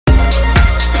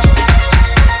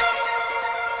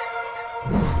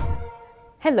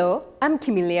Hello, I'm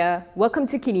Kimilia. Welcome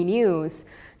to KiniNews.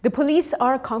 The police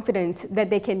are confident that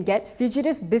they can get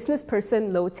fugitive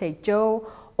businessperson Low Taek Jho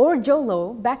or Jho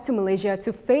Low back to Malaysia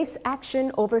to face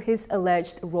action over his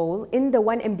alleged role in the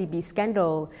 1MDB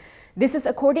scandal. This is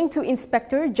according to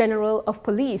Inspector General of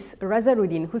Police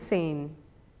Razarudin Husain.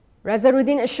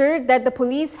 Razarudin assured that the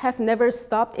police have never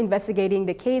stopped investigating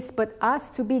the case but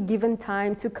asked to be given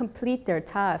time to complete their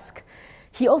task.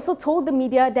 He also told the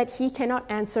media that he cannot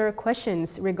answer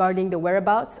questions regarding the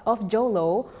whereabouts of Jho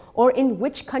Low or in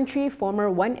which country former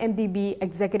 1MDB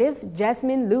executive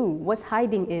Jasmine Loo was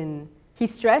hiding in. He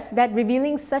stressed that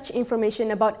revealing such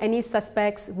information about any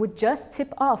suspects would just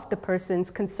tip off the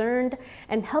persons concerned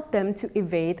and help them to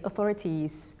evade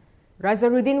authorities.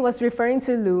 Razarudin was referring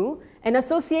to Loo, an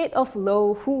associate of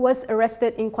Low who was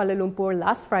arrested in Kuala Lumpur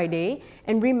last Friday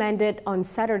and remanded on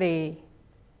Saturday.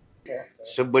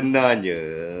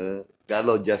 Sebenarnya,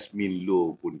 kalau Jasmine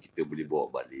Loo pun kita boleh bawa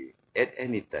balik, at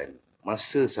any time,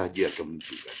 masa sahaja akan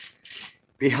menentukan.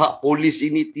 Pihak polis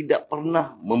ini tidak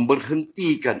pernah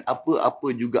memberhentikan apa-apa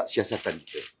juga siasatan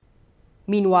kita.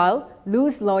 Meanwhile,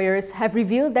 Loo's lawyers have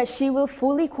revealed that she will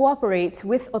fully cooperate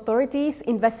with authorities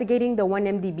investigating the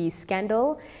 1MDB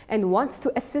scandal and wants to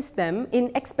assist them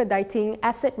in expediting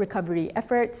asset recovery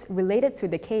efforts related to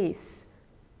the case.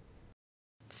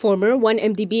 Former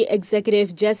 1MDB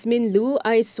executive Jasmine Loo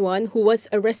Aiswan, who was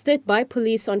arrested by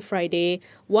police on Friday,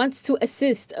 wants to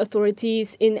assist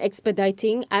authorities in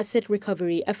expediting asset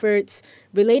recovery efforts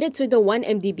related to the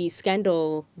 1MDB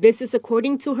scandal. This is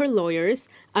according to her lawyers,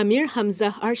 Amir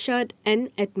Hamzah Arshad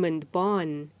and Edmund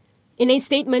Bond. In a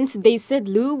statement, they said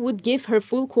Loo would give her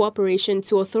full cooperation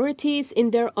to authorities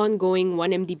in their ongoing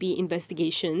 1MDB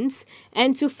investigations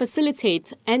and to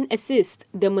facilitate and assist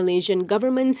the Malaysian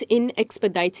government in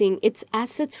expediting its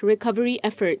asset recovery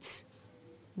efforts.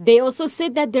 They also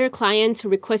said that their client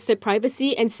requested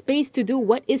privacy and space to do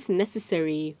what is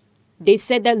necessary. They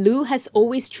said that Loo has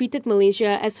always treated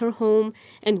Malaysia as her home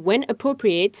and, when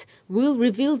appropriate, will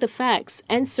reveal the facts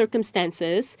and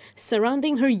circumstances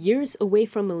surrounding her years away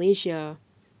from Malaysia.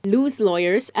 Loo's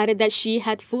lawyers added that she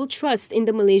had full trust in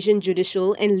the Malaysian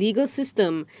judicial and legal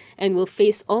system and will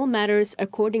face all matters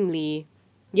accordingly.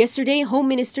 Yesterday, Home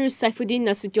Minister Saifuddin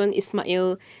Nasution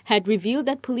Ismail had revealed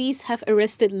that police have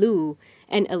arrested Loo,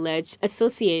 an alleged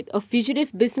associate of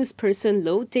fugitive businessperson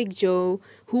Low Taek Jho,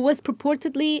 who was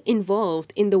purportedly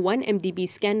involved in the 1MDB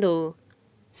scandal.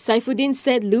 Saifuddin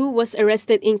said Loo was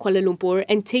arrested in Kuala Lumpur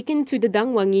and taken to the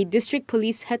Dang Wangi District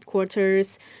Police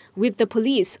Headquarters, with the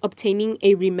police obtaining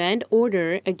a remand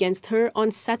order against her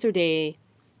on Saturday.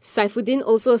 Saifuddin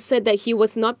also said that he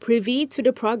was not privy to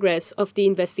the progress of the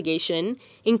investigation,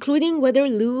 including whether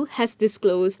Loo has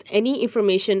disclosed any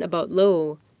information about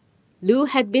Low. Loo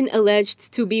had been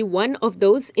alleged to be one of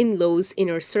those in Low's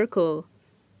inner circle.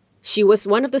 She was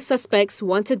one of the suspects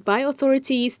wanted by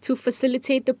authorities to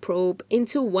facilitate the probe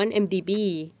into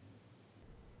 1MDB.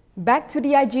 Back to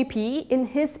the IGP, in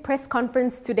his press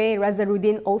conference today,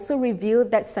 Razarudin also revealed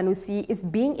that Sanusi is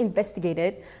being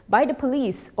investigated by the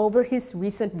police over his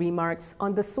recent remarks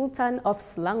on the Sultan of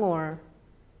Selangor.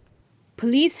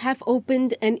 Police have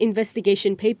opened an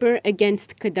investigation paper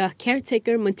against Kedah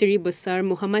caretaker Menteri Besar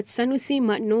Muhammad Sanusi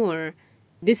Matnor.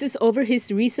 This is over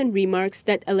his recent remarks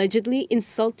that allegedly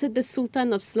insulted the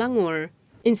Sultan of Selangor.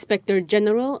 Inspector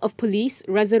General of Police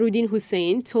Razarudin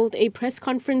Husain told a press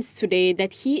conference today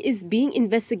that he is being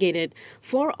investigated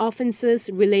for offences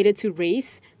related to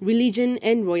race, religion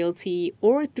and royalty,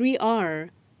 or 3R.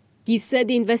 He said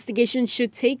the investigation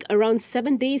should take around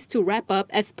 7 days to wrap up,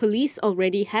 as police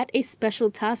already had a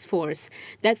special task force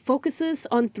that focuses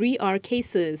on 3R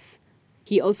cases.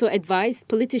 He also advised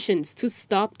politicians to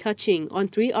stop touching on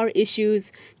 3R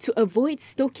issues to avoid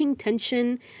stoking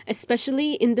tension,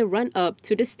 especially in the run-up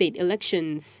to the state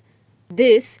elections.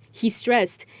 This, he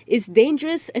stressed, is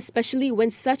dangerous, especially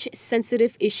when such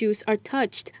sensitive issues are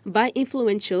touched by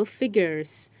influential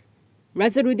figures.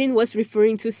 Razarudin was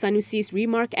referring to Sanusi's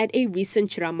remark at a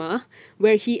recent ceramah,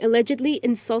 where he allegedly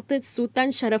insulted Sultan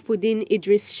Sharafuddin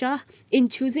Idris Shah in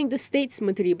choosing the state's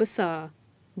Menteri Besar.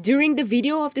 During the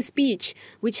video of the speech,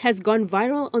 which has gone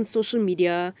viral on social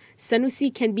media,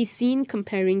 Sanusi can be seen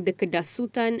comparing the Kedah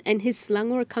Sultan and his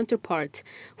Selangor counterpart,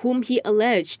 whom he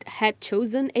alleged had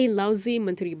chosen a lousy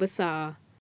Menteri Besar.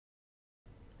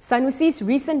 Sanusi's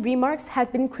recent remarks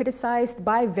had been criticized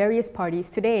by various parties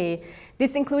today.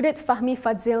 This included Fahmi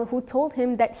Fadzil, who told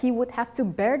him that he would have to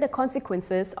bear the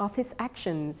consequences of his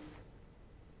actions.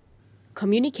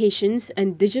 Communications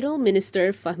and Digital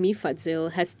Minister Fahmi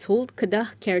Fadzil has told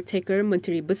Kedah caretaker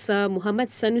Menteri Besar Muhammad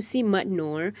Sanusi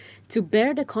Matnor to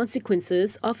bear the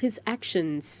consequences of his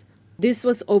actions. This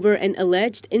was over an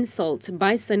alleged insult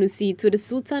by Sanusi to the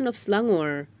Sultan of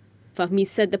Selangor. Fahmi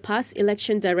said the past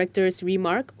election director's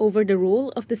remark over the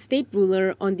role of the state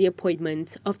ruler on the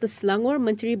appointment of the Selangor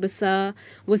Menteri Besar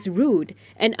was rude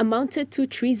and amounted to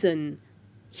treason.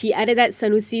 He added that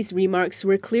Sanusi's remarks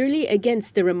were clearly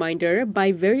against the reminder by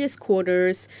various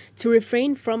quarters to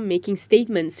refrain from making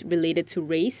statements related to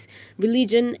race,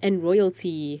 religion and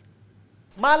royalty.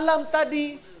 Malam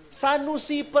tadi,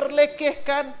 Sanusi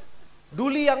perlekehkan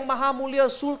Duli Yang Maha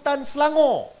Mulia Sultan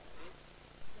Selangor.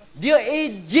 Dia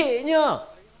ejeknya.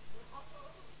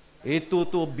 Itu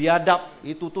tu biadab,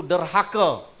 itu tu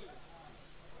derhaka.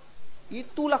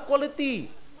 Itulah kualiti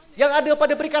yang ada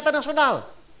pada Perikatan Nasional.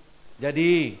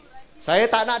 Jadi, saya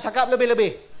tak nak cakap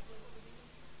lebih-lebih.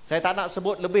 Saya tak nak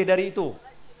sebut lebih dari itu.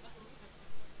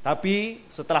 Tapi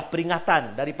setelah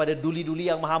peringatan daripada duli-duli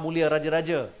yang maha mulia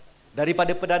raja-raja,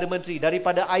 daripada Perdana Menteri,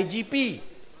 daripada IGP,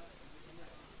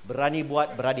 berani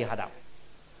buat, berani hadap.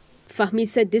 Fahmi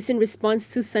said this in response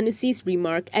to Sanusi's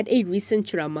remark at a recent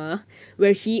ceramah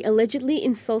where he allegedly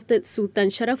insulted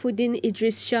Sultan Sharafuddin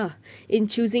Idris Shah in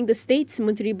choosing the state's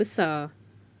Menteri Besar.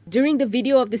 During the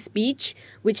video of the speech,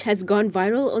 which has gone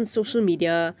viral on social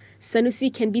media, Sanusi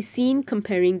can be seen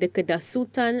comparing the Kedah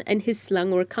Sultan and his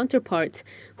Selangor counterpart,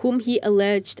 whom he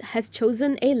alleged has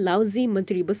chosen a lousy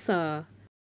Menteri Besar.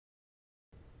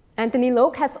 Anthony Low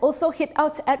has also hit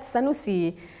out at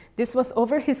Sanusi. This was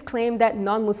over his claim that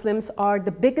non-Muslims are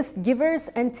the biggest givers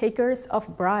and takers of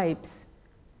bribes.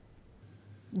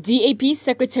 DAP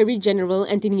Secretary General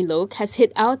Anthony Low has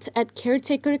hit out at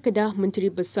caretaker Kedah Menteri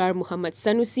Besar Muhammad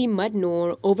Sanusi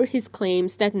Madnor over his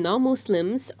claims that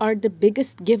non-Muslims are the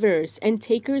biggest givers and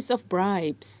takers of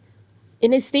bribes.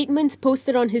 In a statement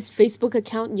posted on his Facebook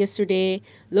account yesterday,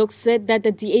 Low said that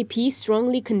the DAP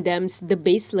strongly condemns the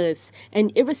baseless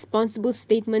and irresponsible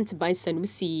statement by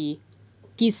Sanusi.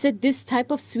 He said this type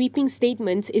of sweeping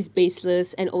statement is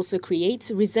baseless and also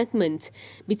creates resentment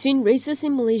between races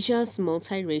in Malaysia's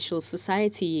multiracial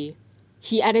society.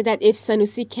 He added that if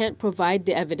Sanusi can't provide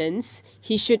the evidence,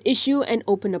 he should issue an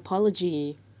open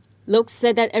apology. Low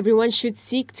said that everyone should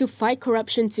seek to fight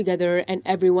corruption together and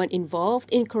everyone involved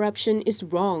in corruption is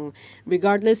wrong,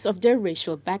 regardless of their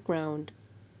racial background.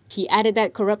 He added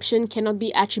that corruption cannot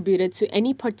be attributed to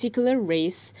any particular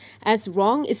race, as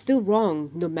wrong is still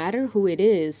wrong, no matter who it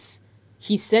is.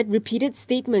 He said repeated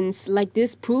statements like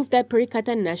this prove that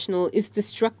Perikatan Nasional is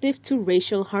destructive to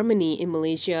racial harmony in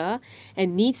Malaysia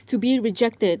and needs to be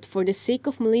rejected for the sake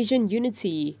of Malaysian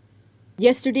unity.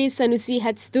 Yesterday, Sanusi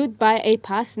had stood by a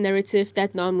past narrative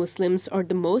that non-Muslims are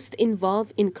the most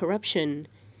involved in corruption.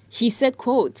 He said,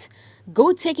 quote,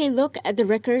 "Go take a look at the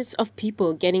records of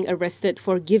people getting arrested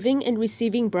for giving and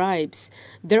receiving bribes.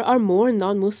 There are more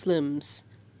non-Muslims."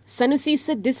 Sanusi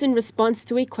said this in response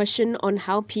to a question on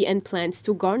how PN plans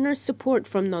to garner support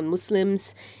from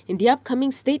non-Muslims in the upcoming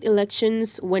state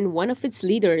elections when one of its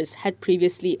leaders had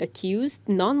previously accused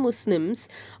non-Muslims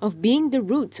of being the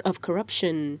root of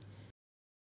corruption.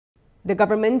 The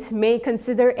government may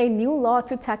consider a new law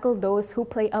to tackle those who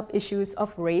play up issues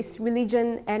of race,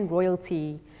 religion, and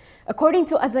royalty. According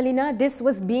to Azalina, this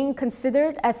was being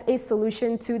considered as a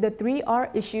solution to the 3R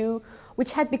issue,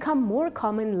 which had become more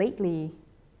common lately.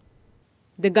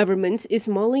 The government is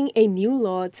mulling a new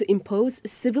law to impose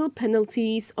civil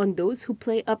penalties on those who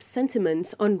play up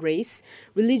sentiments on race,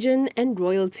 religion, and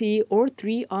royalty, or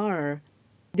 3R.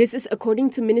 This is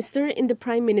according to Minister in the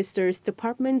Prime Minister's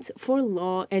Department for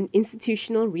Law and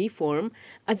Institutional Reform,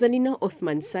 Azalina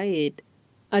Othman Said.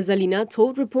 Azalina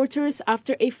told reporters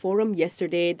after a forum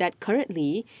yesterday that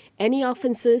currently, any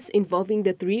offences involving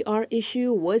the 3R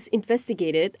issue was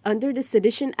investigated under the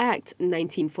Sedition Act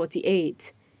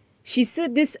 1948. She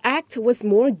said this act was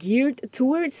more geared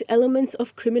towards elements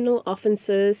of criminal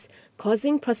offences,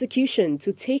 causing prosecution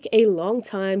to take a long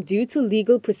time due to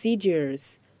legal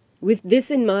procedures. With this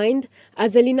in mind,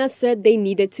 Azalina said they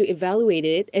needed to evaluate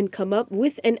it and come up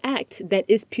with an act that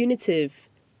is punitive.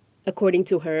 According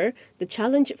to her, the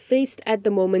challenge faced at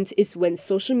the moment is when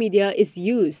social media is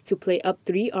used to play up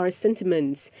 3R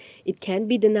sentiments. It can't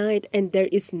be denied and there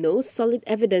is no solid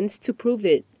evidence to prove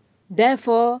it.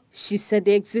 Therefore, she said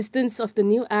the existence of the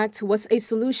new act was a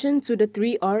solution to the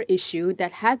 3R issue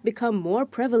that had become more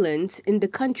prevalent in the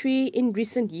country in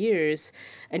recent years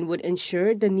and would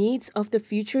ensure the needs of the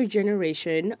future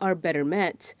generation are better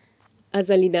met.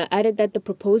 Azalina added that the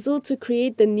proposal to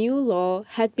create the new law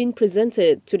had been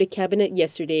presented to the cabinet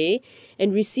yesterday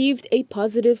and received a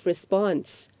positive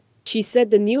response. She said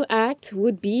the new act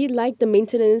would be like the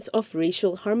Maintenance of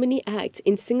Racial Harmony Act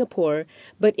in Singapore,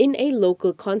 but in a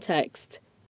local context.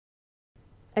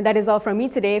 And that is all from me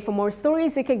today. For more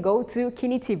stories, you can go to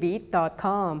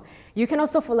kinitv.com. You can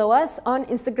also follow us on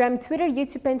Instagram, Twitter,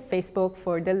 YouTube, and Facebook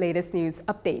for the latest news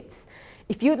updates.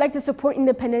 If you'd like to support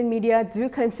independent media, do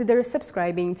consider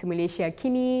subscribing to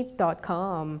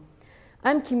MalaysiaKini.com.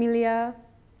 I'm Kimilia.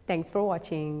 Thanks for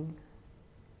watching.